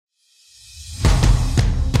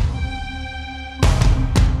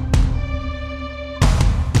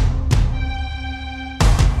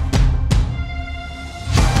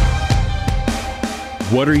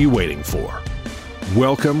What are you waiting for?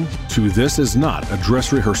 Welcome to This Is Not a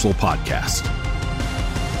Dress Rehearsal Podcast.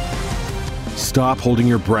 Stop holding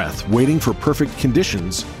your breath, waiting for perfect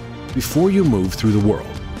conditions before you move through the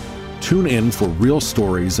world. Tune in for real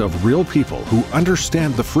stories of real people who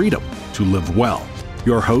understand the freedom to live well.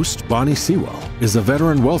 Your host, Bonnie Sewell, is a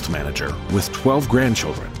veteran wealth manager with 12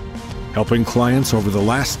 grandchildren, helping clients over the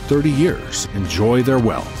last 30 years enjoy their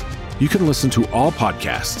wealth. You can listen to all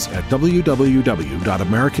podcasts at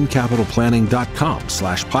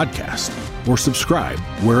www.americancapitalplanning.com/podcast or subscribe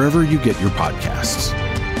wherever you get your podcasts.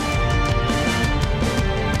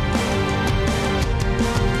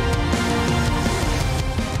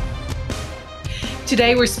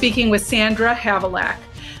 Today we're speaking with Sandra Havillac.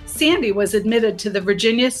 Sandy was admitted to the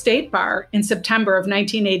Virginia State Bar in September of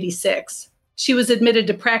 1986. She was admitted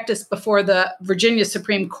to practice before the Virginia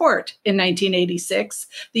Supreme Court in 1986,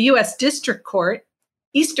 the U.S. District Court,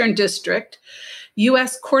 Eastern District,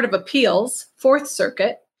 U.S. Court of Appeals, Fourth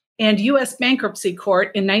Circuit, and U.S. Bankruptcy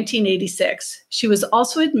Court in 1986. She was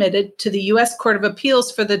also admitted to the U.S. Court of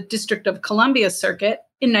Appeals for the District of Columbia Circuit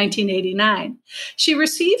in 1989. She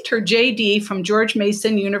received her JD from George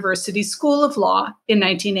Mason University School of Law in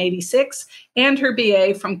 1986 and her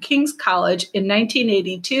BA from King's College in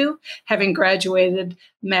 1982, having graduated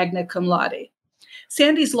magna cum laude.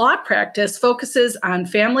 Sandy's law practice focuses on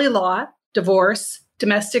family law, divorce,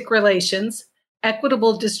 domestic relations,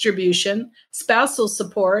 equitable distribution, spousal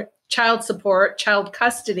support, child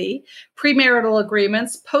custody, premarital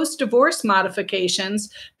agreements, post-divorce modifications,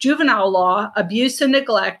 juvenile law, abuse and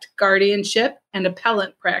neglect, guardianship, and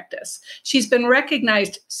appellant practice. She's been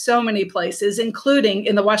recognized so many places, including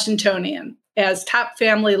in the Washingtonian, as top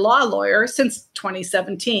family law lawyer since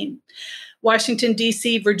 2017, Washington,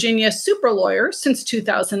 D.C., Virginia super lawyer since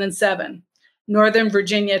 2007. Northern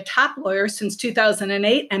Virginia top lawyer since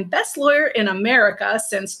 2008 and best lawyer in America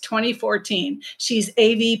since 2014. She's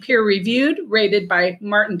AV peer-reviewed, rated by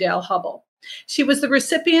Martindale-Hubbell. She was the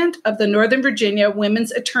recipient of the Northern Virginia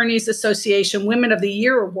Women's Attorneys Association Women of the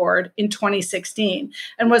Year Award in 2016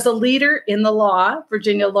 and was a leader in the law,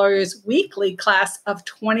 Virginia Lawyers Weekly class of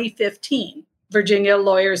 2015. Virginia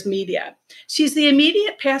Lawyers Media. She's the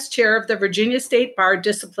immediate past chair of the Virginia State Bar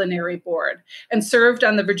Disciplinary Board and served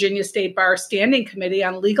on the Virginia State Bar Standing Committee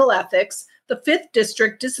on Legal Ethics, the 5th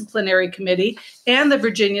District Disciplinary Committee, and the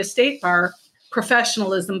Virginia State Bar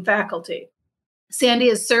Professionalism Faculty. Sandy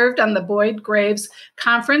has served on the Boyd Graves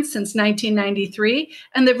Conference since 1993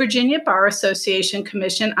 and the Virginia Bar Association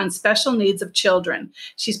Commission on Special Needs of Children.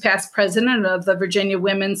 She's past president of the Virginia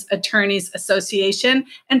Women's Attorneys Association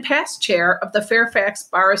and past chair of the Fairfax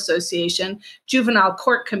Bar Association Juvenile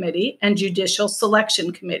Court Committee and Judicial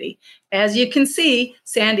Selection Committee. As you can see,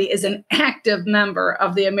 Sandy is an active member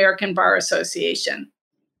of the American Bar Association.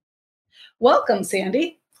 Welcome,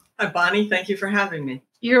 Sandy. Hi, Bonnie. Thank you for having me.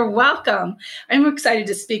 You're welcome. I'm excited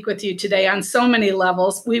to speak with you today on so many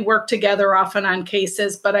levels. We work together often on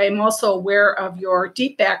cases, but I am also aware of your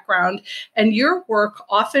deep background, and your work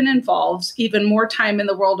often involves even more time in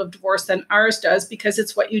the world of divorce than ours does because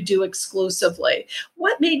it's what you do exclusively.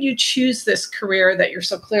 What made you choose this career that you're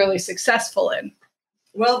so clearly successful in?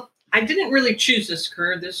 Well, I didn't really choose this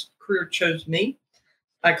career. This career chose me.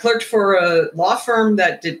 I clerked for a law firm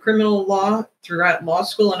that did criminal law throughout law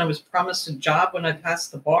school, and I was promised a job when I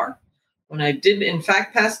passed the bar. When I did, in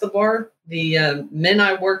fact, pass the bar, the men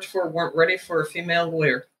I worked for weren't ready for a female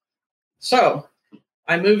lawyer. So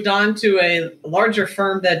I moved on to a larger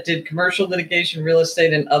firm that did commercial litigation, real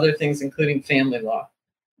estate, and other things, including family law.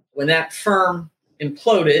 When that firm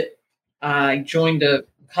imploded, I joined a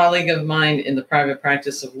colleague of mine in the private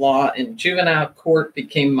practice of law, and juvenile court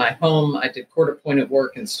became my home. I did court-appointed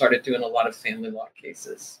work and started doing a lot of family law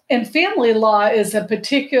cases. And family law is a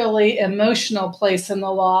particularly emotional place in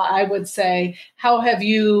the law, I would say. How have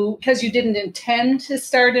you, because you didn't intend to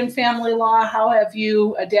start in family law, how have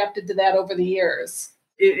you adapted to that over the years?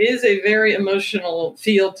 It is a very emotional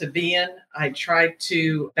field to be in. I try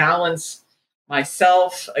to balance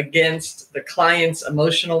myself against the client's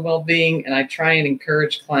emotional well-being, and I try and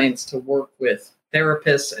encourage clients to work with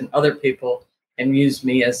therapists and other people and use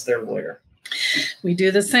me as their lawyer. We do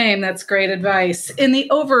the same. That's great advice. In the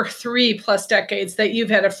over 3+ decades that you've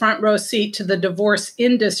had a front row seat to the divorce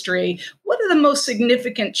industry, what are the most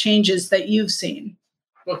significant changes that you've seen?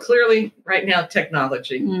 Well, clearly right now,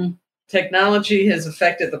 technology. Technology has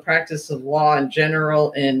affected the practice of law in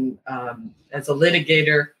general, and as a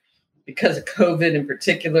litigator, because of COVID in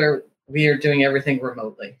particular, we are doing everything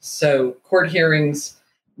remotely. So court hearings,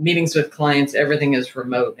 meetings with clients, everything is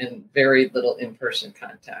remote and very little in-person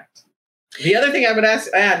contact. The other thing I would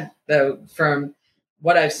add, though, from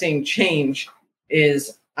what I've seen change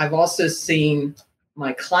is I've also seen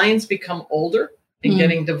my clients become older and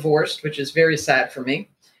getting divorced, which is very sad for me.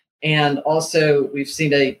 And also we've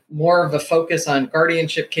seen more of a focus on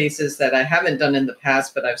guardianship cases that I haven't done in the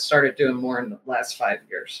past, but I've started doing more in the last 5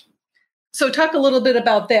 years. So talk a little bit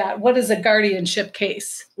about that. What is a guardianship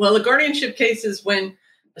case? Well, a guardianship case is when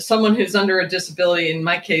someone who's under a disability, in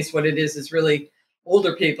my case, what it is really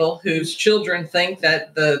older people whose children think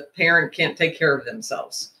that the parent can't take care of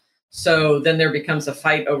themselves. So then there becomes a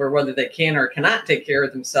fight over whether they can or cannot take care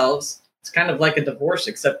of themselves. It's kind of like a divorce,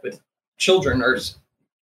 except with children, or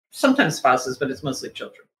sometimes spouses, but it's mostly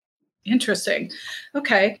children. Interesting.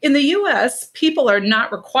 Okay. In the U.S., people are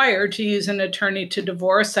not required to use an attorney to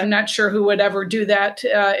divorce. I'm not sure who would ever do that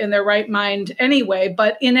in their right mind anyway,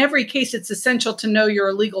 but in every case, it's essential to know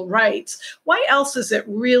your legal rights. Why else is it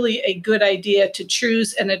really a good idea to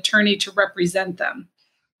choose an attorney to represent them?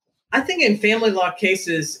 I think in family law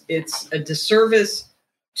cases, it's a disservice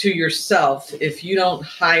to yourself if you don't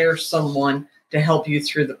hire someone to help you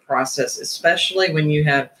through the process, especially when you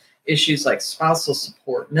have issues like spousal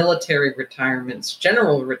support, military retirements,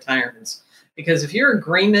 general retirements, because if your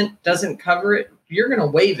agreement doesn't cover it, you're going to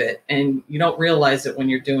waive it and you don't realize it when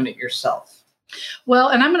you're doing it yourself. Well,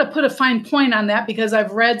 and I'm going to put a fine point on that because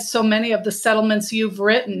I've read so many of the settlements you've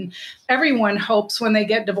written. Everyone hopes when they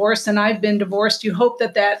get divorced, and I've been divorced, you hope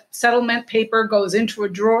that that settlement paper goes into a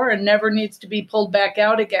drawer and never needs to be pulled back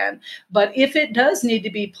out again. But if it does need to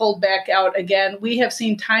be pulled back out again, we have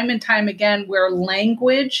seen time and time again where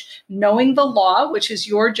language, knowing the law, which is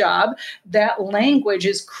your job, that language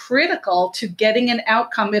is critical to getting an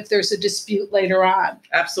outcome if there's a dispute later on.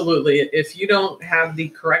 Absolutely. If you don't have the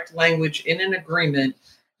correct language in an agreement,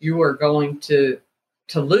 you are going to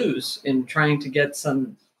lose in trying to get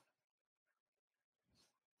some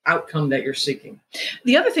outcome that you're seeking.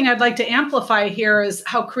 The other thing I'd like to amplify here is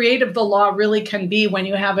how creative the law really can be when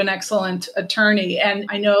you have an excellent attorney. And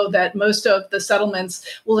I know that most of the settlements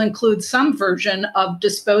will include some version of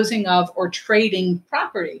disposing of or trading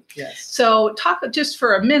property. Yes. So talk just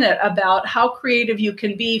for a minute about how creative you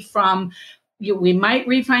can be from we might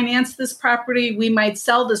refinance this property, we might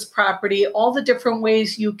sell this property, all the different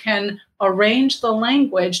ways you can arrange the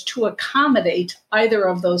language to accommodate either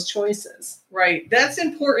of those choices. Right. That's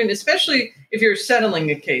important, especially if you're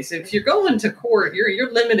settling a case. If you're going to court,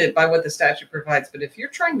 you're limited by what the statute provides. But if you're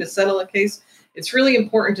trying to settle a case, it's really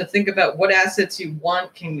important to think about what assets you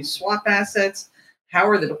want. Can you swap assets? How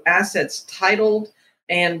are the assets titled?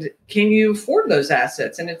 And can you afford those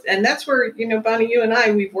assets? And that's where, Bonnie, you and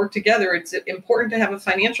I, we've worked together. It's important to have a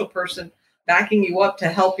financial person backing you up to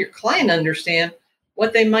help your client understand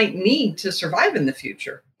what they might need to survive in the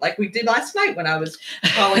future, like we did last night when I was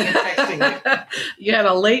calling and texting you. You had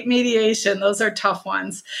a late mediation. Those are tough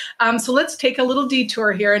ones. So let's take a little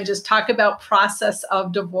detour here and just talk about process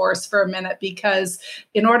of divorce for a minute, because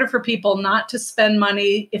in order for people not to spend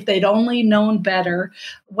money if they'd only known better,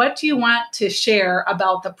 what do you want to share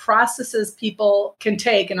about the processes people can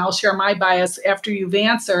take? And I'll share my bias after you've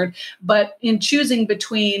answered, but in choosing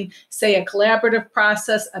between, say, a collaborative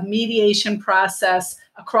process, a mediation process,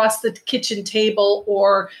 across the kitchen table,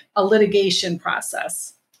 or a litigation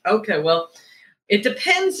process? Okay, well, it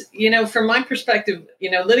depends. From my perspective,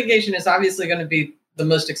 litigation is obviously going to be the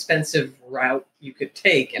most expensive route you could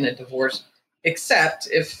take in a divorce, except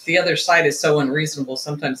if the other side is so unreasonable,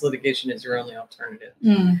 sometimes litigation is your only alternative.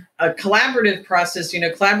 A collaborative process,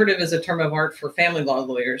 collaborative is a term of art for family law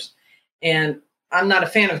lawyers. And I'm not a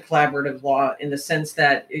fan of collaborative law in the sense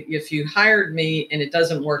that if you hired me and it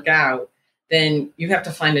doesn't work out, then you have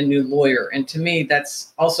to find a new lawyer. And to me,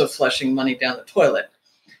 that's also flushing money down the toilet.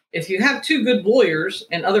 If you have two good lawyers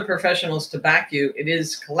and other professionals to back you, it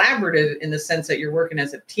is collaborative in the sense that you're working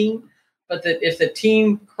as a team, but that if the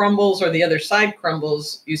team crumbles or the other side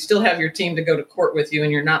crumbles, you still have your team to go to court with you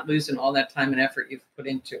and you're not losing all that time and effort you've put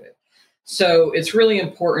into it. So it's really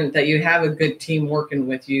important that you have a good team working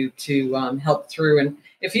with you to help through. And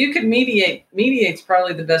if you could mediate's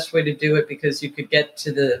probably the best way to do it, because you could get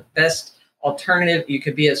to the best alternative. You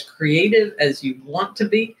could be as creative as you want to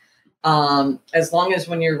be, as long as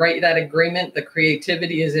when you write that agreement, the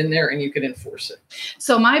creativity is in there and you can enforce it.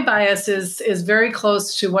 So my bias is very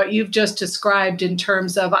close to what you've just described in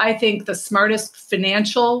terms of, I think the smartest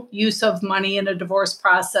financial use of money in a divorce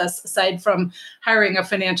process, aside from hiring a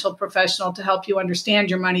financial professional to help you understand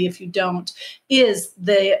your money if you don't, is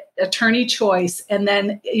the attorney choice. And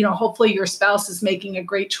then, hopefully your spouse is making a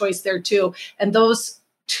great choice there too. And those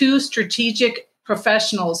two strategic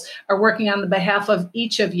professionals are working on the behalf of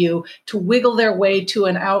each of you to wiggle their way to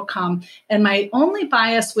an outcome. And my only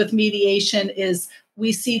bias with mediation is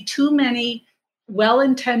we see too many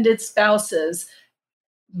well-intended spouses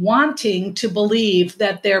wanting to believe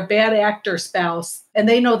that their bad actor spouse, and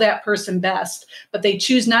they know that person best, but they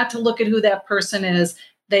choose not to look at who that person is.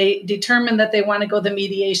 They determine that they want to go the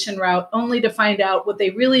mediation route only to find out what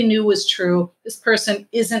they really knew was true. This person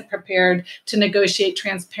isn't prepared to negotiate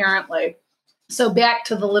transparently. So back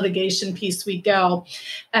to the litigation piece we go.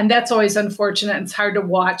 And that's always unfortunate. It's hard to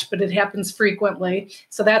watch, but it happens frequently.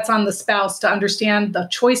 So that's on the spouse to understand the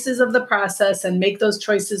choices of the process and make those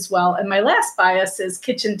choices well. And my last bias is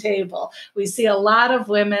kitchen table. We see a lot of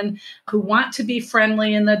women who want to be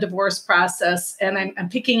friendly in the divorce process. And I'm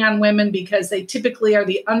picking on women because they typically are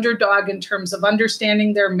the underdog in terms of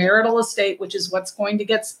understanding their marital estate, which is what's going to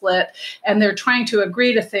get split. And they're trying to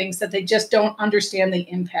agree to things that they just don't understand the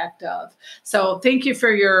impact of. So thank you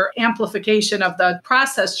for your amplification of the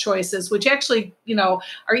process choices, which actually,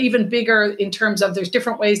 are even bigger in terms of there's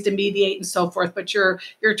different ways to mediate and so forth. But your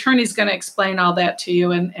attorney's going to explain all that to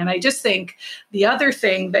you. And I just think the other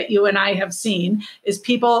thing that you and I have seen is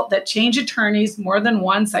people that change attorneys more than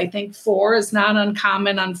once. I think 4 is not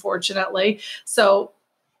uncommon, unfortunately. So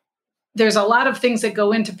there's a lot of things that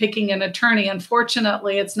go into picking an attorney.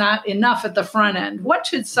 Unfortunately, it's not enough at the front end. What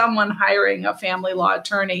should someone hiring a family law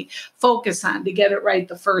attorney focus on to get it right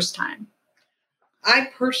the first time? I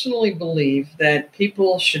personally believe that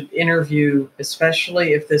people should interview,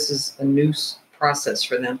 especially if this is a new process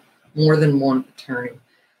for them, more than one attorney.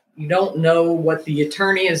 You don't know what the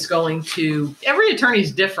attorney is going to, every attorney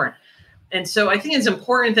is different. And so I think it's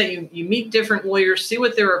important that you meet different lawyers, see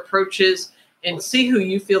what their approach is, and see who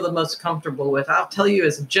you feel the most comfortable with. I'll tell you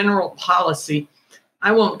as a general policy,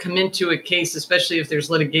 I won't come into a case, especially if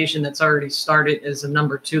there's litigation that's already started, as a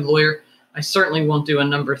number 2 lawyer. I certainly won't do a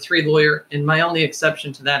number 3 lawyer. And my only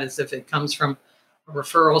exception to that is if it comes from a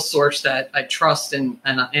referral source that I trust and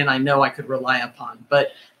I know I could rely upon.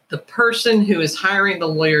 But the person who is hiring the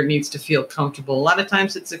lawyer needs to feel comfortable. A lot of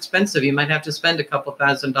times it's expensive. You might have to spend a couple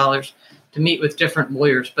 $1,000s to meet with different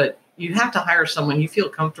lawyers, but you have to hire someone you feel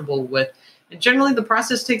comfortable with. And generally, the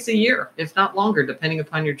process takes a year, if not longer, depending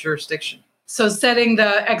upon your jurisdiction. So setting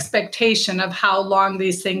the expectation of how long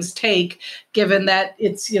these things take, given that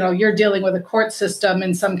it's, you're dealing with a court system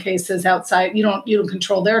in some cases outside, you don't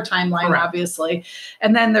control their timeline, correct, obviously.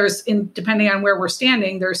 And then depending on where we're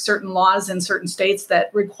standing, there's certain laws in certain states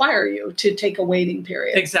that require you to take a waiting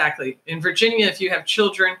period. Exactly. In Virginia, if you have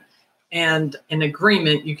children and an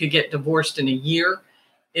agreement, you could get divorced in a year.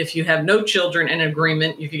 If you have no children and an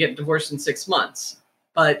agreement, you could get divorced in 6 months.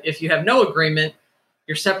 But if you have no agreement,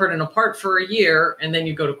 you're separate and apart for a year, and then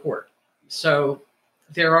you go to court. So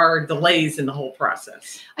there are delays in the whole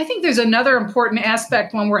process. I think there's another important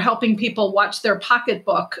aspect when we're helping people watch their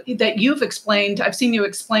pocketbook that you've explained. I've seen you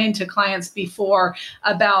explain to clients before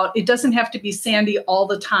about it doesn't have to be sandy all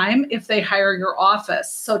the time if they hire your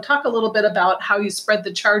office. So talk a little bit about how you spread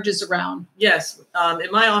the charges around. Yes.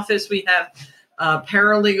 In my office, we have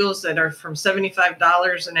paralegals that are from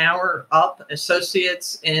 $75 an hour up,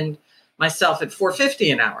 associates, and myself at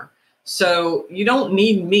 $450 an hour. So you don't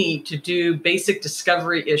need me to do basic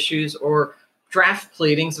discovery issues or draft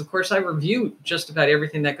pleadings. Of course, I review just about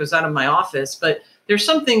everything that goes out of my office, but there's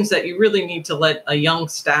some things that you really need to let a young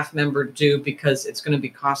staff member do because it's going to be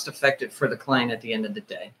cost effective for the client at the end of the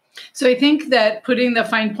day. So I think that putting the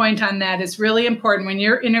fine point on that is really important. When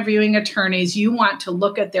you're interviewing attorneys, you want to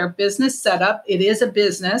look at their business setup. It is a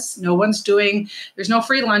business. There's no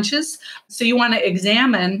free lunches. So you want to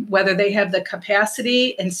examine whether they have the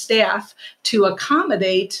capacity and staff to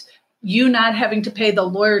accommodate you not having to pay the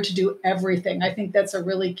lawyer to do everything. I think that's a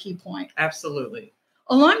really key point. Absolutely.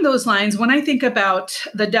 Along those lines, when I think about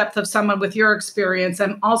the depth of someone with your experience,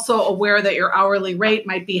 I'm also aware that your hourly rate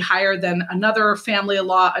might be higher than another family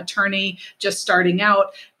law attorney just starting out.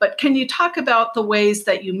 But can you talk about the ways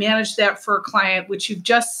that you manage that for a client, which you've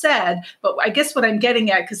just said? But I guess what I'm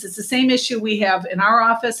getting at, because it's the same issue we have in our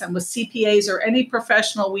office and with CPAs or any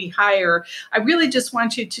professional we hire, I really just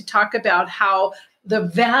want you to talk about how the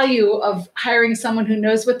value of hiring someone who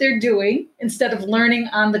knows what they're doing instead of learning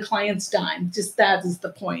on the client's dime. Just that is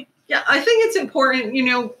the point. Yeah, I think it's important.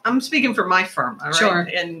 I'm speaking for my firm. All right? Sure.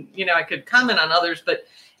 And, I could comment on others, but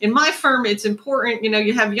in my firm, it's important.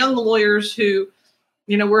 You have young lawyers who,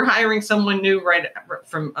 we're hiring someone new right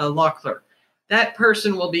from a law clerk. That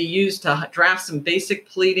person will be used to draft some basic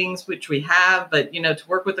pleadings, which we have, but, to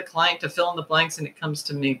work with the client to fill in the blanks, and it comes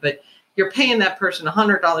to me. But you're paying that person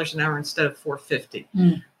 $100 an hour instead of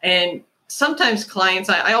 $450. And sometimes clients,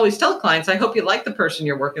 I always tell clients, I hope you like the person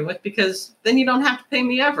you're working with because then you don't have to pay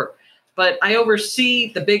me ever. But I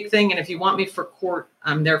oversee the big thing. And if you want me for court,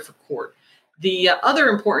 I'm there for court. The other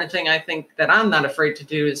important thing I think that I'm not afraid to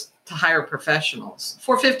do is to hire professionals.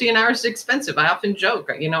 $450 an hour is expensive. I often joke,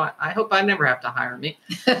 I hope I never have to hire me,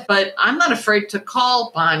 but I'm not afraid to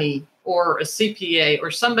call Bonnie or a CPA or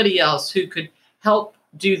somebody else who could help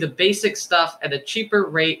do the basic stuff at a cheaper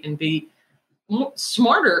rate and be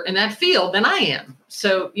smarter in that field than I am.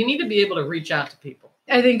 So you need to be able to reach out to people.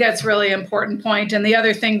 I think that's really important point. And the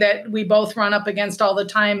other thing that we both run up against all the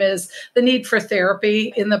time is the need for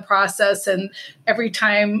therapy in the process. And every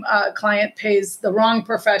time a client pays the wrong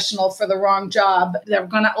professional for the wrong job, they're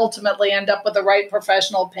going to ultimately end up with the right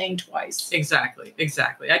professional paying twice. Exactly.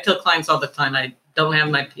 I tell clients all the time, I don't have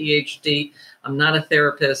my PhD. I'm not a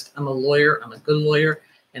therapist. I'm a lawyer. I'm a good lawyer.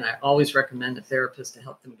 And I always recommend a therapist to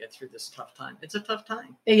help them get through this tough time. It's a tough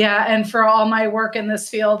time. Yeah. And for all my work in this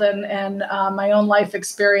field and my own life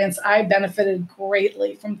experience, I benefited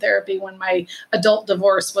greatly from therapy when my adult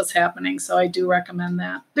divorce was happening. So I do recommend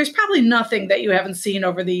that. There's probably nothing that you haven't seen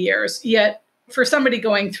over the years. Yet for somebody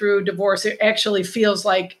going through divorce, it actually feels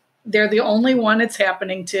like they're the only one it's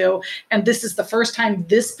happening to. And this is the first time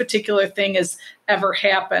this particular thing has ever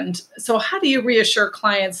happened. So how do you reassure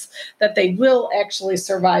clients that they will actually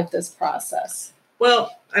survive this process?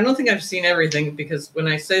 Well, I don't think I've seen everything, because when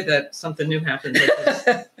I say that something new happens, it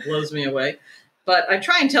just blows me away. But I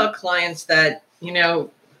try and tell clients that,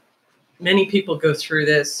 many people go through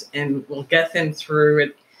this and we'll get them through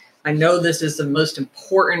it. I know this is the most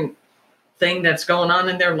important thing that's going on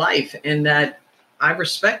in their life, and that I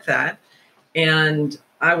respect that, and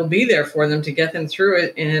I will be there for them to get them through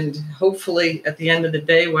it. And hopefully at the end of the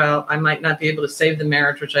day, while I might not be able to save the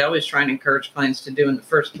marriage, which I always try and encourage clients to do in the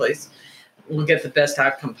first place, we'll get the best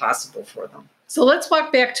outcome possible for them. So let's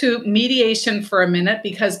walk back to mediation for a minute,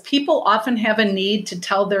 because people often have a need to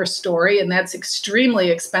tell their story, and that's extremely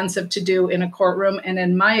expensive to do in a courtroom. And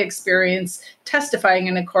in my experience, testifying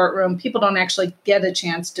in a courtroom, people don't actually get a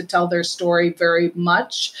chance to tell their story very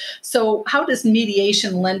much. So how does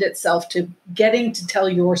mediation lend itself to getting to tell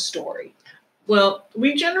your story? Well,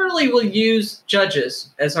 we generally will use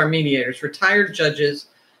judges as our mediators, retired judges,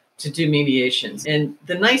 to do mediations. And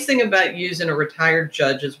the nice thing about using a retired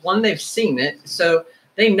judge is, one, they've seen it, so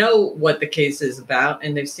they know what the case is about,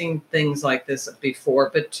 and they've seen things like this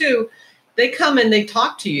before. But two, they come and they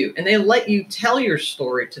talk to you and they let you tell your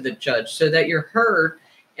story to the judge so that you're heard,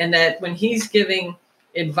 and that when he's giving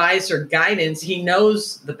advice or guidance, he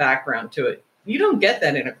knows the background to it. You don't get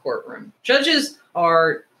that in a courtroom. Judges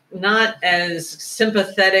are not as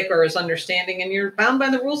sympathetic or as understanding, and you're bound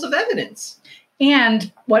by the rules of evidence.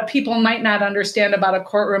 And what people might not understand about a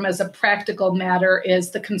courtroom as a practical matter is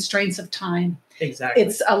the constraints of time. Exactly.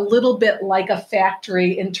 It's a little bit like a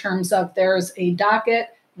factory in terms of there's a docket,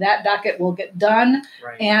 that docket will get done,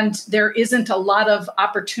 right, and there isn't a lot of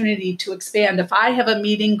opportunity to expand. If I have a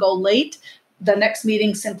meeting go late, the next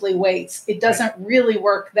meeting simply waits. It doesn't really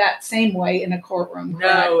work that same way in a courtroom.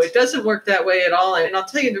 No, it doesn't work that way at all. And I'll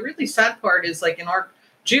tell you, the really sad part is, like in our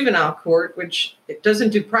juvenile court, which it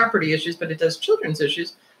doesn't do property issues, but it does children's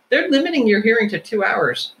issues, they're limiting your hearing to 2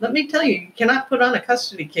 hours. Let me tell you, you cannot put on a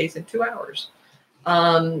custody case in 2 hours.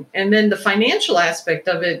 And then the financial aspect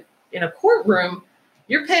of it in a courtroom,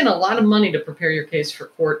 you're paying a lot of money to prepare your case for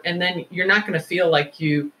court. And then you're not going to feel like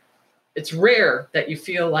it's rare that you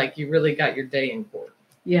feel like you really got your day in court.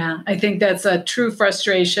 Yeah, I think that's a true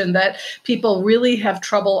frustration that people really have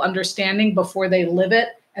trouble understanding before they live it.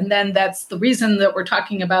 And then that's the reason that we're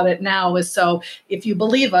talking about it now, is so if you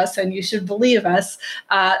believe us, and you should believe us,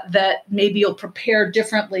 that maybe you'll prepare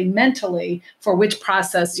differently mentally for which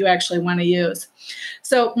process you actually want to use.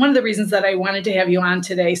 So one of the reasons that I wanted to have you on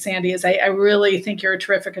today, Sandy, is I really think you're a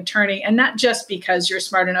terrific attorney, and not just because you're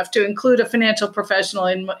smart enough to include a financial professional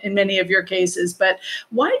in many of your cases, but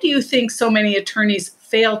why do you think so many attorneys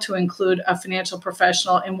fail to include a financial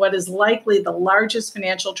professional in what is likely the largest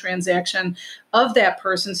financial transaction of that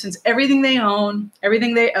person, since everything they own,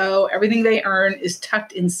 everything they owe, everything they earn is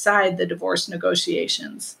tucked inside the divorce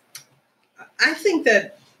negotiations? I think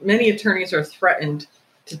that many attorneys are threatened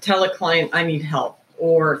to tell a client, I need help,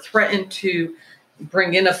 or threatened to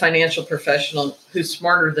bring in a financial professional who's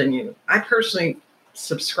smarter than you. I personally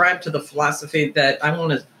subscribe to the philosophy that I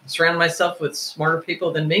want to surround myself with smarter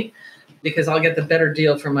people than me, because I'll get the better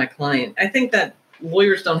deal for my client. I think that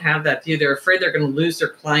lawyers don't have that view. They're afraid they're going to lose their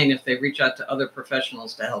client if they reach out to other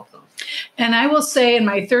professionals to help them. And I will say, in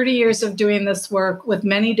my 30 years of doing this work with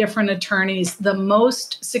many different attorneys, the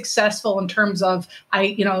most successful in terms of,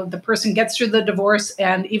 the person gets through the divorce,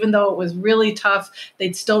 and even though it was really tough,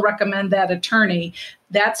 they'd still recommend that attorney.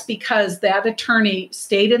 that's because that attorney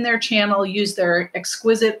stayed in their channel, used their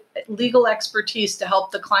exquisite legal expertise to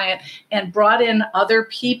help the client, and brought in other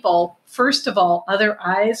people. First of all, other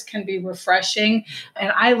eyes can be refreshing.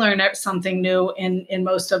 And I learn something new in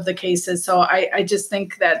most of the cases. So I just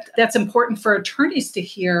think that that's important for attorneys to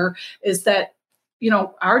hear, is that,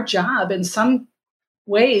 our job in some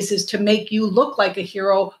ways is to make you look like a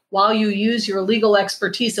hero while you use your legal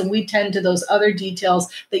expertise, and we tend to those other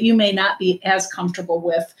details that you may not be as comfortable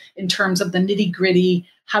with in terms of the nitty gritty.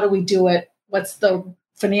 How do we do it? What's the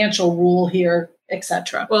financial rule here,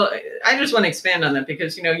 etc. Well, I just want to expand on that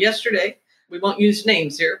because, yesterday, we won't use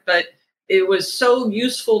names here, but it was so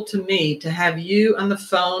useful to me to have you on the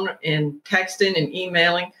phone and texting and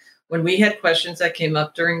emailing when we had questions that came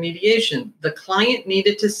up during mediation. The client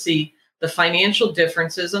needed to see the financial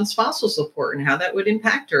differences on spousal support and how that would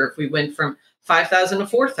impact her if we went from $5,000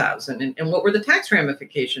 to $4,000, and what were the tax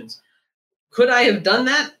ramifications. Could I have done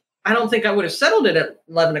that? I don't think I would have settled it at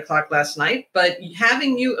 11 o'clock last night, but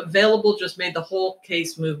having you available just made the whole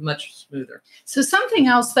case move much smoother. So something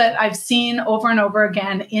else that I've seen over and over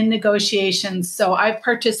again in negotiations. So I've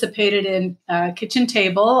participated in kitchen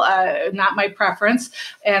table, not my preference,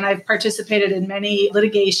 and I've participated in many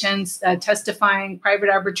litigations, testifying, private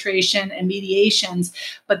arbitration, and mediations.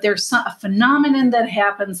 But there's a phenomenon that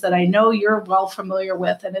happens that I know you're well familiar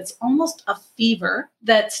with, and it's almost a fever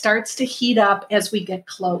that starts to heat up as we get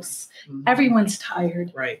close. Mm-hmm. Everyone's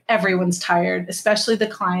tired. Right. Everyone's tired, especially the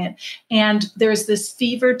client. And there's this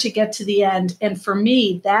fever to get to the end. And for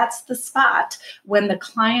me, that's the spot when the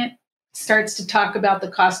client starts to talk about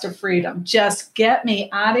the cost of freedom. Just get me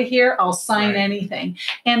out of here. I'll sign anything.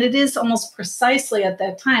 And it is almost precisely at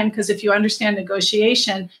that time, because if you understand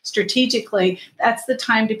negotiation strategically, that's the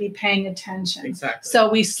time to be paying attention. Exactly.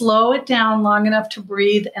 So we slow it down long enough to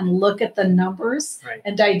breathe and look at the numbers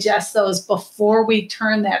and digest those before we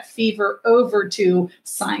turn that fever over to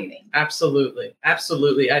signing. Absolutely.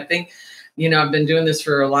 Absolutely. I think, I've been doing this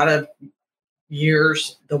for a lot of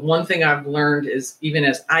years. The one thing I've learned is, even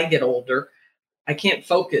as I get older, I can't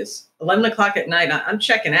focus. 11 o'clock at night, I'm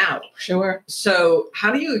checking out. Sure. So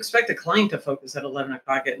how do you expect a client to focus at 11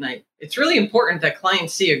 o'clock at night? It's really important that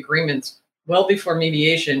clients see agreements well before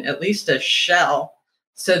mediation, at least a shell,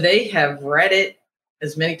 so they have read it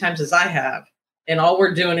as many times as I have. And all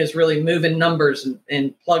we're doing is really moving numbers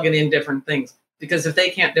and plugging in different things. Because if they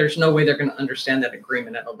can't, there's no way they're going to understand that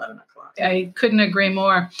agreement at 11 o'clock. I couldn't agree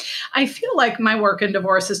more. I feel like my work in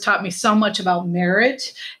divorce has taught me so much about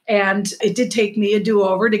marriage, and it did take me a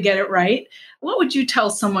do-over to get it right. What would you tell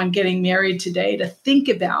someone getting married today to think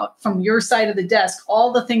about from your side of the desk,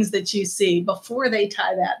 all the things that you see before they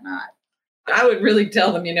tie that knot? I would really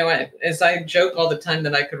tell them, as I joke all the time,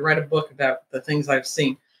 that I could write a book about the things I've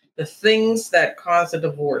seen. The things that cause a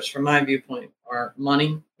divorce, from my viewpoint, are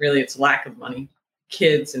money. Really, it's lack of money,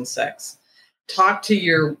 kids, and sex. Talk to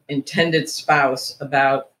your intended spouse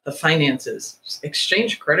about the finances.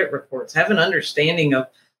 Exchange credit reports. Have an understanding of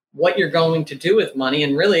what you're going to do with money.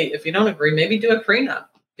 And really, if you don't agree, maybe do a prenup,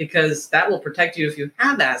 because that will protect you if you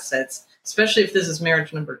have assets, especially if this is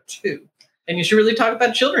marriage number 2. And you should really talk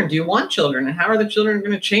about children. Do you want children? And how are the children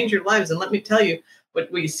going to change your lives? And let me tell you,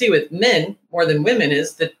 what we see with men more than women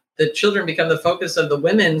is that the children become the focus of the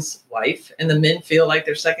women's life, and the men feel like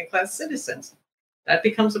they're second-class citizens. That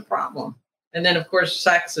becomes a problem. And then, of course,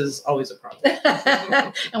 sex is always a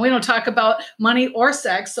problem. And we don't talk about money or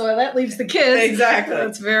sex, so that leaves the kids. Exactly.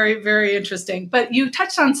 That's very, very interesting. But you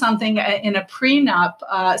touched on something in a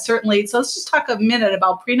prenup, certainly. So let's just talk a minute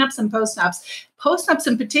about prenups and postnups. Postnups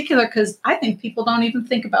in particular, because I think people don't even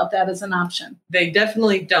think about that as an option. They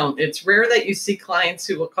definitely don't. It's rare that you see clients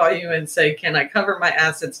who will call you and say, can I cover my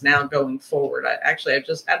assets now going forward? I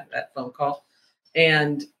just had that phone call,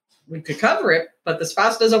 and we could cover it, but the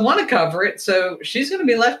spouse doesn't want to cover it. So she's going to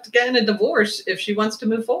be left getting a divorce if she wants to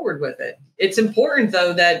move forward with it. It's important,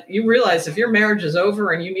 though, that you realize if your marriage is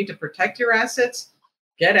over and you need to protect your assets,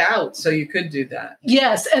 get out. So you could do that.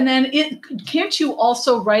 Yes. And then can't you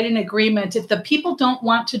also write an agreement if the people don't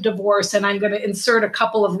want to divorce? And I'm going to insert a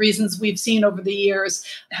couple of reasons we've seen over the years.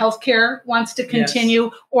 Healthcare wants to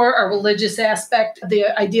continue, or a religious aspect.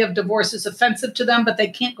 The idea of divorce is offensive to them, but they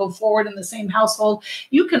can't go forward in the same household.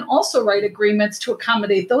 You can also write agreements to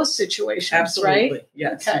accommodate those situations, Absolutely. Right?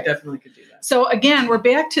 Yes, Okay. You definitely could do that. So again, we're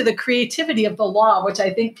back to the creativity of the law, which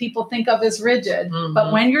I think people think of as rigid. Mm-hmm.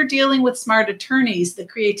 But when you're dealing with smart attorneys, the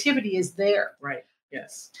creativity is there. Right.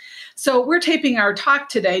 Yes. So we're taping our talk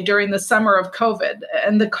today during the summer of COVID,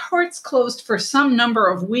 and the courts closed for some number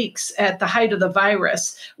of weeks at the height of the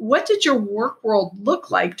virus. What did your work world look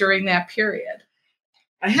like during that period?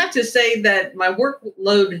 I have to say that my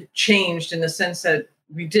workload changed in the sense that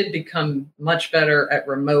we did become much better at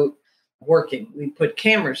remote working. We put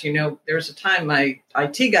cameras, there's a time my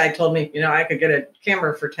IT guy told me, I could get a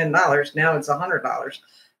camera for $10. Now it's $100.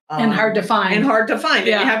 And hard to find. And hard to find.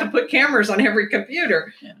 Yeah. And you have to put cameras on every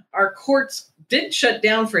computer. Yeah. Our courts did shut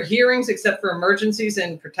down for hearings except for emergencies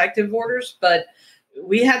and protective orders, but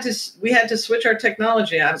we had to switch our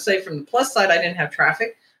technology. I would say from the plus side, I didn't have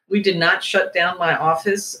traffic. We did not shut down my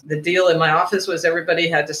office. The deal in my office was everybody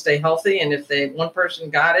had to stay healthy. And if one person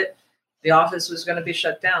got it, the office was going to be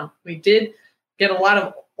shut down. We did get a lot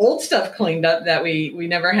of old stuff cleaned up that we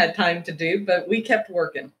never had time to do, but we kept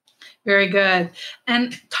working. Very good.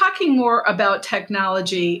 And talking more about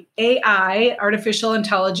technology, AI, artificial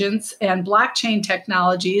intelligence, and blockchain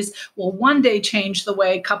technologies will one day change the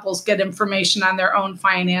way couples get information on their own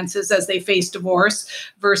finances as they face divorce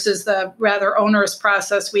versus the rather onerous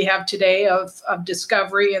process we have today of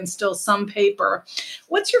discovery and still some paper.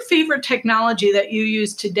 What's your favorite technology that you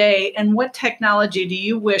use today, and what technology do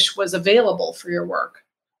you wish was available for your work?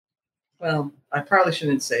 Well, I probably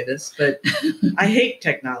shouldn't say this, but I hate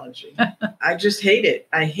technology. I just hate it.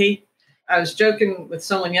 I was joking with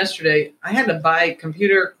someone yesterday. I had to buy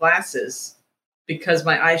computer glasses because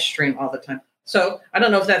my eyes strain all the time. So I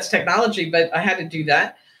don't know if that's technology, but I had to do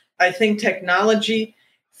that. I think technology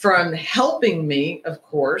from helping me, of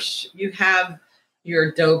course, you have your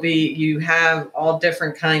Adobe, you have all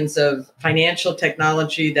different kinds of financial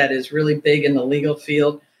technology that is really big in the legal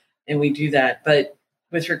field, and we do that. But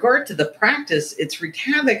with regard to the practice, it's wreaked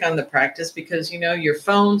havoc on the practice because, your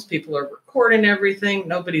phones, people are recording everything.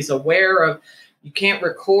 Nobody's aware of, you can't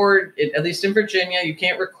record, at least in Virginia, you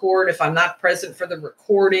can't record if I'm not present for the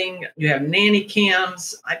recording. You have nanny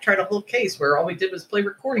cams. I tried a whole case where all we did was play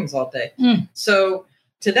recordings all day. So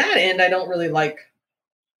to that end, I don't really like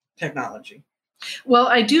technology. Well,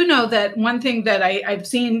 I do know that one thing that I've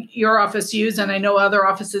seen your office use, and I know other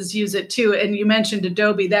offices use it too, and you mentioned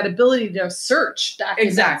Adobe, that ability to search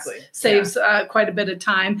documents saves quite a bit of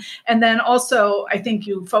time. And then also, I think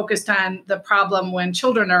you focused on the problem when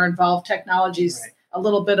children are involved, technologies. Right. A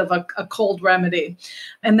little bit of a cold remedy.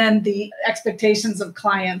 And then the expectations of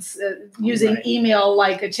clients using email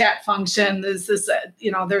like a chat function. There's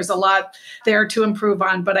a lot there to improve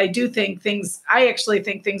on. But I actually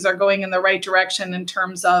think things are going in the right direction in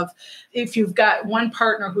terms of if you've got one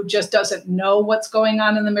partner who just doesn't know what's going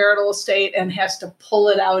on in the marital estate and has to pull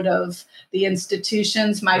it out of the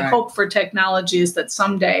institutions. My hope for technology is that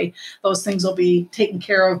someday those things will be taken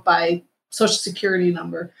care of by Social Security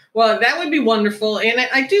number. Well, that would be wonderful. And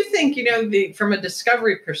I do think, from a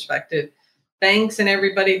discovery perspective, banks and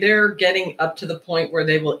everybody, they're getting up to the point where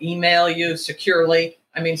they will email you securely.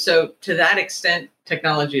 I mean, so to that extent,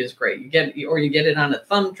 technology is great. You get it on a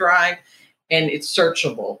thumb drive and it's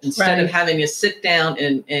searchable instead of having to sit down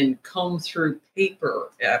and comb through paper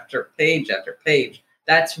after page after page.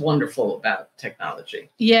 That's wonderful about technology.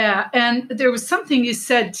 Yeah. And there was something you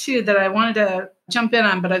said, too, that I wanted to jump in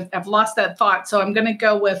on, but I've lost that thought. So I'm going to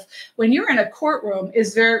go with when you're in a courtroom,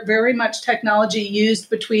 is there very much technology used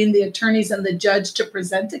between the attorneys and the judge to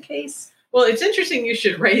present a case? Well, it's interesting you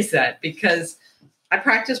should raise that because I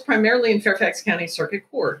practice primarily in Fairfax County Circuit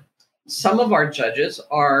Court. Some of our judges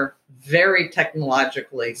are very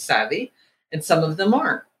technologically savvy and some of them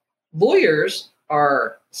aren't. Lawyers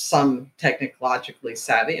are some technologically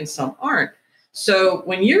savvy and some aren't. So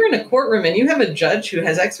when you're in a courtroom and you have a judge who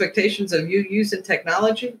has expectations of you using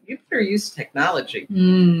technology, you better use technology.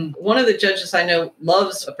 One of the judges I know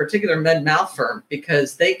loves a particular med-mal firm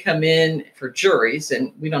because they come in for juries,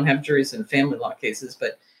 and we don't have juries in family law cases,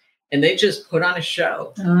 and they just put on a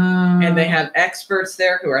show. And they have experts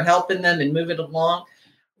there who are helping them and move it along.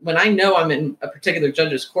 When I know I'm in a particular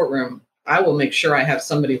judge's courtroom, I will make sure I have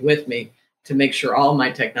somebody with me to make sure all my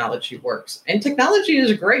technology works. And technology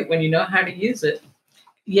is great when you know how to use it.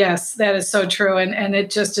 Yes, that is so true. And it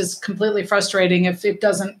just is completely frustrating if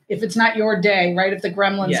it's not your day, right? If the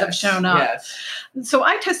gremlins have shown up. Yes. So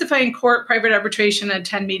I testify in court, private arbitration, and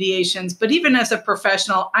attend mediations. But even as a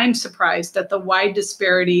professional, I'm surprised at the wide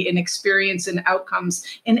disparity in experience and outcomes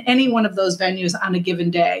in any one of those venues on a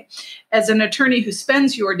given day. As an attorney who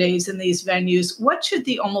spends your days in these venues, what should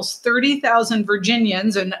the almost 30,000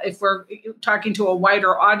 Virginians, and if we're talking to a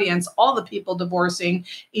wider audience, all the people divorcing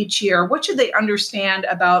each year, what should they understand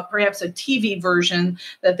about perhaps a TV version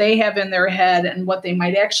that they have in their head and what they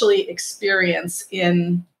might actually experience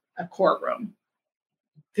in a courtroom?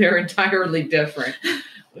 They're entirely different.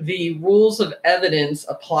 The rules of evidence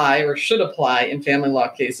apply or should apply in family law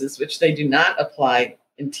cases, which they do not apply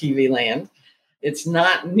in TV land. It's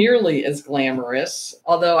not nearly as glamorous.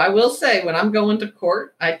 Although I will say when I'm going to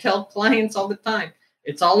court, I tell clients all the time,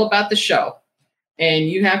 it's all about the show. And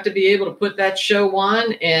you have to be able to put that show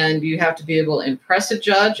on, and you have to be able to impress a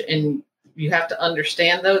judge. And you have to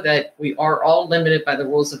understand, though, that we are all limited by the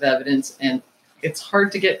rules of evidence, and it's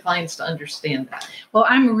hard to get clients to understand that. Well,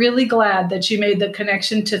 I'm really glad that you made the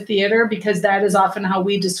connection to theater, because that is often how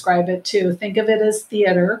we describe it too. Think of it as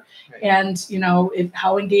theater, right. And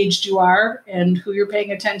how engaged you are and who you're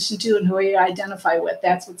paying attention to and who you identify with.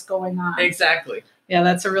 That's what's going on. Exactly. Yeah,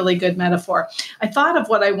 that's a really good metaphor. I thought of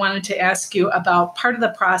what I wanted to ask you about part of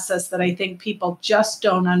the process that I think people just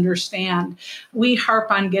don't understand. We harp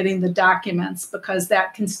on getting the documents because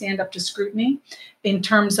that can stand up to scrutiny in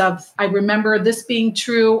terms of, I remember this being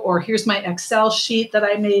true, or here's my Excel sheet that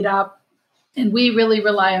I made up. And we really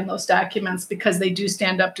rely on those documents because they do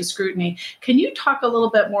stand up to scrutiny. Can you talk a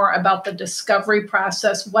little bit more about the discovery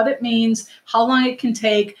process, what it means, how long it can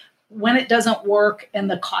take, when it doesn't work, and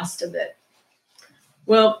the cost of it?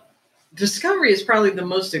 Well, discovery is probably the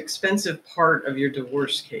most expensive part of your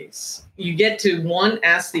divorce case. You get to, one,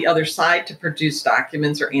 ask the other side to produce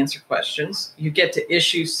documents or answer questions. You get to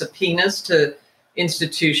issue subpoenas to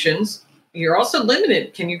institutions. You're also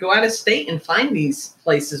limited. Can you go out of state and find these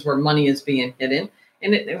places where money is being hidden?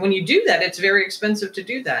 And when you do that, it's very expensive to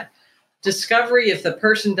do that. Discovery, if the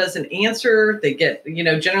person doesn't answer, they get,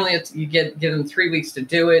 generally you give them 3 weeks to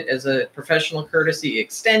do it as a professional courtesy, you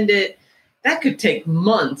extend it. That could take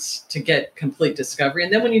months to get complete discovery.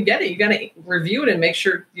 And then when you get it, you got to review it and make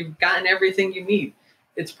sure you've gotten everything you need.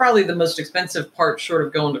 It's probably the most expensive part, short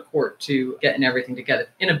of going to court, to getting everything together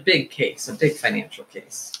in a big case, a big financial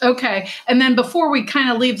case. Okay. And then before we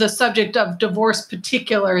kind of leave the subject of divorce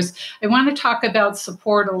particulars, I want to talk about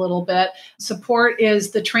support a little bit. Support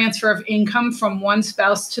is the transfer of income from one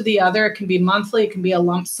spouse to the other. It can be monthly. It can be a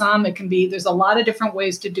lump sum. There's a lot of different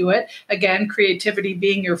ways to do it. Again, creativity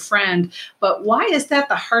being your friend. But why is that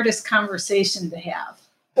the hardest conversation to have?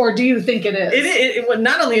 Or do you think it is? It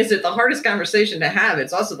not only is it the hardest conversation to have,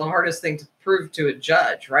 it's also the hardest thing to prove to a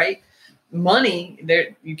judge, right? Money,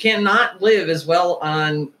 you cannot live as well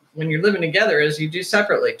on when you're living together as you do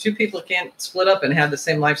separately. Two people can't split up and have the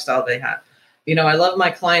same lifestyle they have. I love my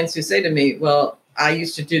clients who say to me, well, I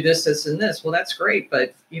used to do this, this, and this. Well, that's great,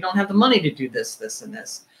 but you don't have the money to do this, this, and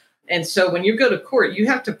this. And so when you go to court, you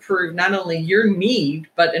have to prove not only your need,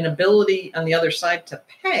 but an ability on the other side to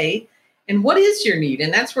pay. And what is your need?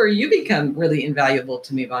 And that's where you become really invaluable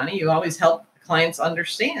to me, Bonnie. You always help clients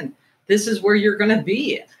understand this is where you're going to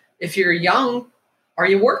be. If you're young, are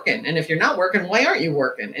you working? And if you're not working, why aren't you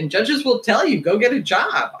working? And judges will tell you, go get a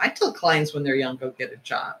job. I tell clients when they're young, go get a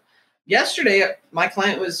job. Yesterday, my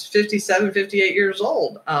client was 57, 58 years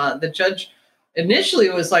old. The judge initially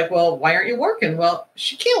was like, well, why aren't you working? Well,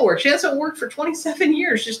 she can't work. She hasn't worked for 27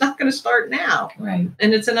 years. She's not going to start now. Right.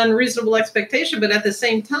 And it's an unreasonable expectation. But at the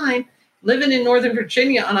same time, living in Northern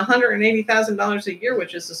Virginia on $180,000 a year,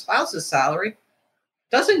 which is the spouse's salary,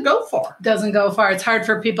 doesn't go far. Doesn't go far. It's hard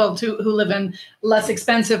for people who live in less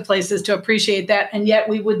expensive places to appreciate that. And yet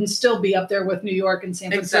we wouldn't still be up there with New York and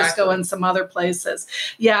San Francisco Exactly. and some other places.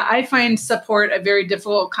 Yeah, I find support a very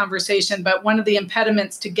difficult conversation. But one of the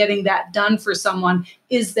impediments to getting that done for someone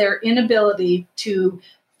is their inability to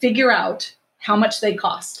figure out how much they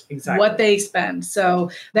cost, Exactly. what they spend.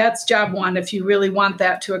 So that's job one if you really want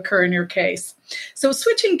that to occur in your case. So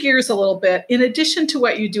switching gears a little bit, in addition to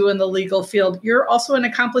what you do in the legal field, you're also an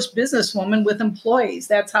accomplished businesswoman with employees.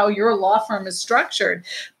 That's how your law firm is structured.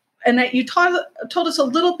 And that you told us a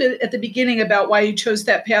little bit at the beginning about why you chose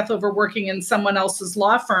that path over working in someone else's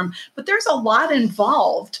law firm. But there's a lot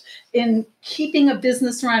involved in keeping a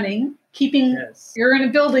business running, Yes. You're in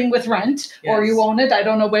a building with rent or you own it. I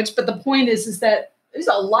don't know which, but the point is that there's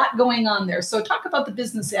a lot going on there. So talk about the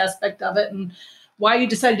business aspect of it and why you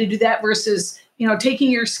decided to do that versus,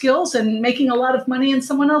 taking your skills and making a lot of money in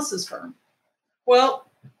someone else's firm. Well,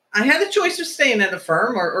 I had the choice of staying at a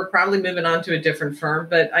firm or probably moving on to a different firm,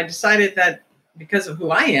 but I decided that because of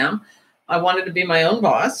who I am, I wanted to be my own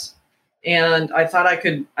boss. And I thought I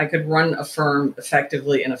could run a firm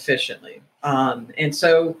effectively and efficiently. And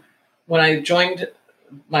so when I joined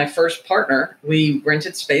my first partner, we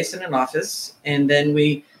rented space in an office, and then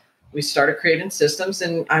we started creating systems,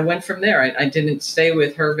 and I went from there. I didn't stay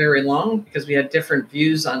with her very long because we had different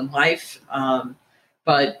views on life,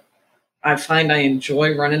 but I find I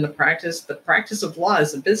enjoy running the practice. The practice of law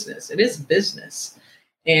is a business. It is business,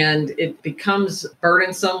 and it becomes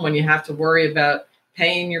burdensome when you have to worry about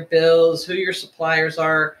paying your bills, who your suppliers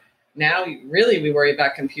are. Now, really, we worry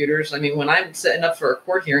about computers. I mean, when I'm setting up for a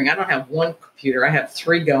court hearing, I don't have one computer. I have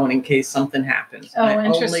 3 going in case something happens. Oh, I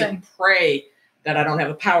interesting. only pray that I don't have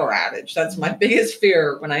a power outage. That's my biggest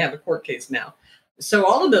fear when I have a court case now. So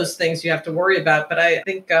all of those things you have to worry about. But I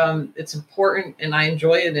think it's important and I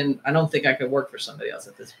enjoy it. And I don't think I could work for somebody else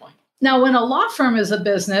at this point. Now, when a law firm is a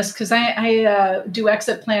business, because I do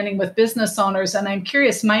exit planning with business owners, and I'm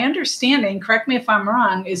curious, my understanding, correct me if I'm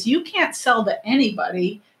wrong, is you can't sell to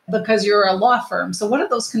anybody because you're a law firm. So what are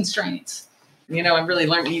those constraints? I really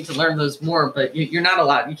need to learn those more, but you're not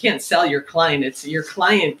allowed. You can't sell your client. Your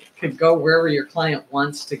client could go wherever your client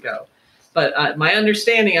wants to go. But my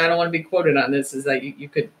understanding, I don't want to be quoted on this, is that you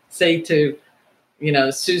could say to,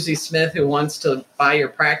 Susie Smith, who wants to buy your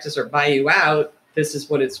practice or buy you out, this is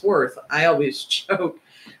what it's worth. I always joke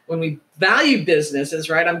when we value businesses,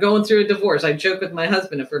 right? I'm going through a divorce. I joke with my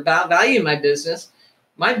husband, if we're valuing my business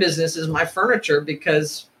is my furniture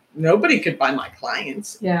because nobody could buy my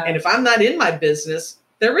clients. Yeah. And if I'm not in my business,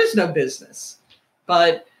 there is no business.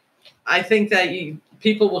 But I think that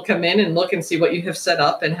people will come in and look and see what you have set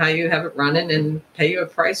up and how you have it running and pay you a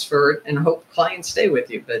price for it and hope clients stay with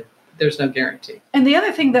you. But there's no guarantee. And the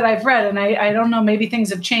other thing that I've read, and I don't know, maybe things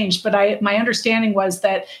have changed, but my understanding was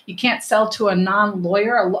that you can't sell to a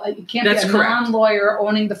non-lawyer. You can't That's be a correct. Non-lawyer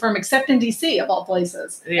owning the firm, except in D.C., of all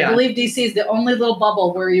places. Yeah. I believe D.C. is the only little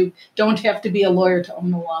bubble where you don't have to be a lawyer to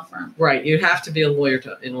own a law firm. Right. You have to be a lawyer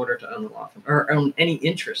in order to own a law firm or own any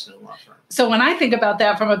interest in a law firm. So when I think about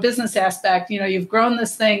that from a business aspect, you've grown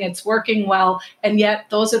this thing, it's working well, and yet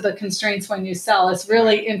those are the constraints when you sell. It's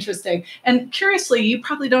really interesting. And curiously, you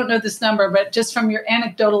probably don't know this number, but just from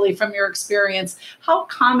anecdotally from your experience, how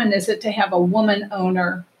common is it to have a woman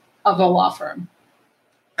owner of a law firm?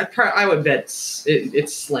 I would bet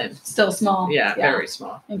it's slim. Still small. Yeah, very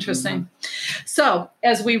small. Interesting. Mm-hmm. So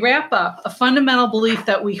as we wrap up, a fundamental belief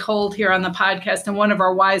that we hold here on the podcast, and one of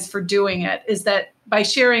our whys for doing it, is that by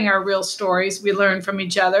sharing our real stories, we learn from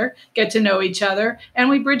each other, get to know each other, and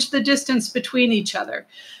we bridge the distance between each other.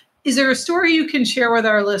 Is there a story you can share with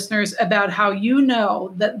our listeners about how you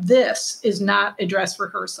know that this is not a dress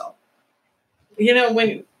rehearsal?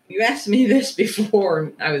 When you asked me this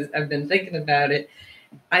before, I've been thinking about it.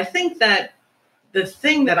 I think that the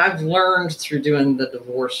thing that I've learned through doing the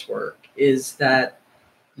divorce work is that,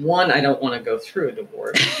 one, I don't want to go through a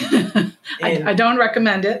divorce. I don't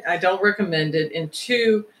recommend it. I don't recommend it. And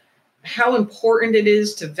two, how important it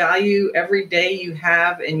is to value every day you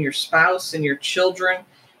have and your spouse and your children,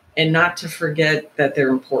 and not to forget that they're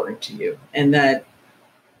important to you, and that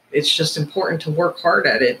it's just important to work hard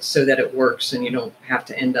at it so that it works and you don't have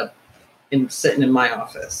to end up sitting in my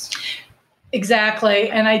office. Exactly.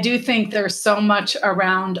 And I do think there's so much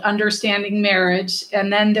around understanding marriage.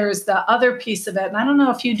 And then there's the other piece of it. And I don't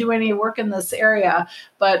know if you do any work in this area,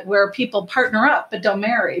 but where people partner up but don't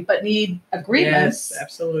marry, but need agreements. Yes,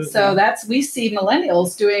 absolutely. So we see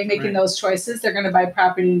millennials making those choices. They're going to buy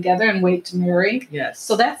property together and wait to marry. Yes.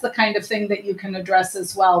 So that's the kind of thing that you can address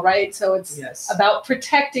as well, right? So it's about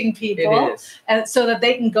protecting people. It is. And so that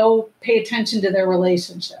they can go pay attention to their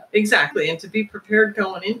relationship. Exactly. And to be prepared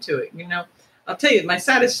going into it, I'll tell you my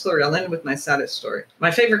saddest story. I'll end with my saddest story.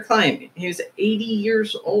 My favorite client, he was 80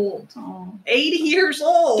 years old. Oh. 80 years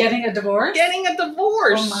old. Getting a divorce?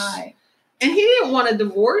 Oh, my. And he didn't want a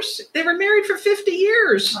divorce. They were married for 50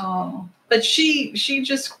 years. Oh. But she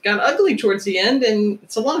just got ugly towards the end. And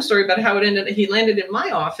it's a long story about how it ended. He landed in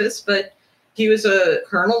my office, but he was a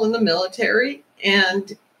colonel in the military,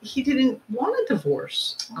 and he didn't want a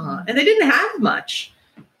divorce. And they didn't have much.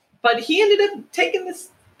 But he ended up taking this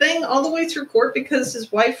thing all the way through court because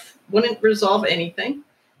his wife wouldn't resolve anything.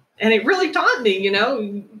 And it really taught me,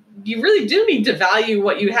 you really do need to value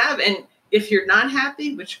what you have. And if you're not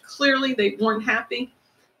happy, which clearly they weren't happy,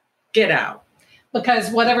 get out. Because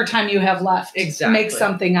whatever time you have left, make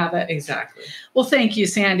something of it. Exactly. Well, thank you,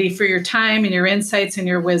 Sandy, for your time and your insights and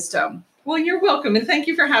your wisdom. Well, you're welcome, and thank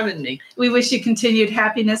you for having me. We wish you continued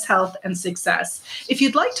happiness, health, and success. If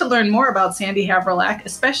you'd like to learn more about Sandy Havrillak,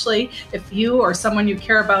 especially if you or someone you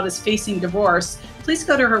care about is facing divorce, please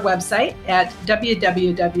go to her website at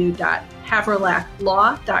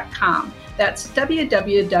www.havrilacklaw.com. That's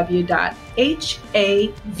www.HAV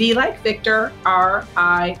like Victor,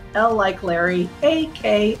 RIL like Larry,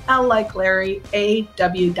 AKL like Larry,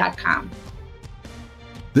 AW.com.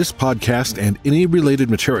 This podcast and any related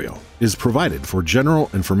material is provided for general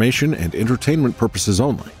information and entertainment purposes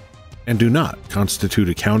only, and do not constitute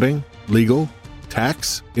accounting, legal,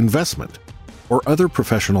 tax, investment, or other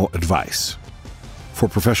professional advice. For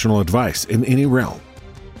professional advice in any realm,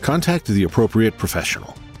 contact the appropriate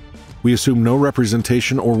professional. We assume no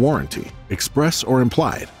representation or warranty, express or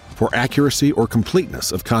implied, for accuracy or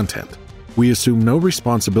completeness of content. We assume no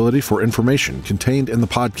responsibility for information contained in the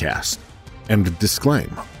podcast. and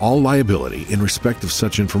disclaim all liability in respect of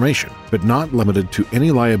such information, but not limited to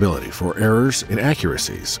any liability for errors,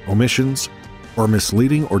 inaccuracies, omissions, or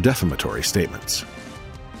misleading or defamatory statements.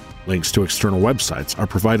 Links to external websites are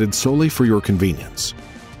provided solely for your convenience.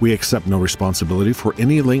 We accept no responsibility for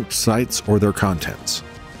any linked sites or their contents.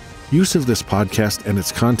 Use of this podcast and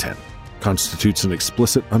its content constitutes an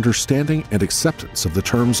explicit understanding and acceptance of the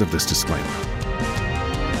terms of this disclaimer.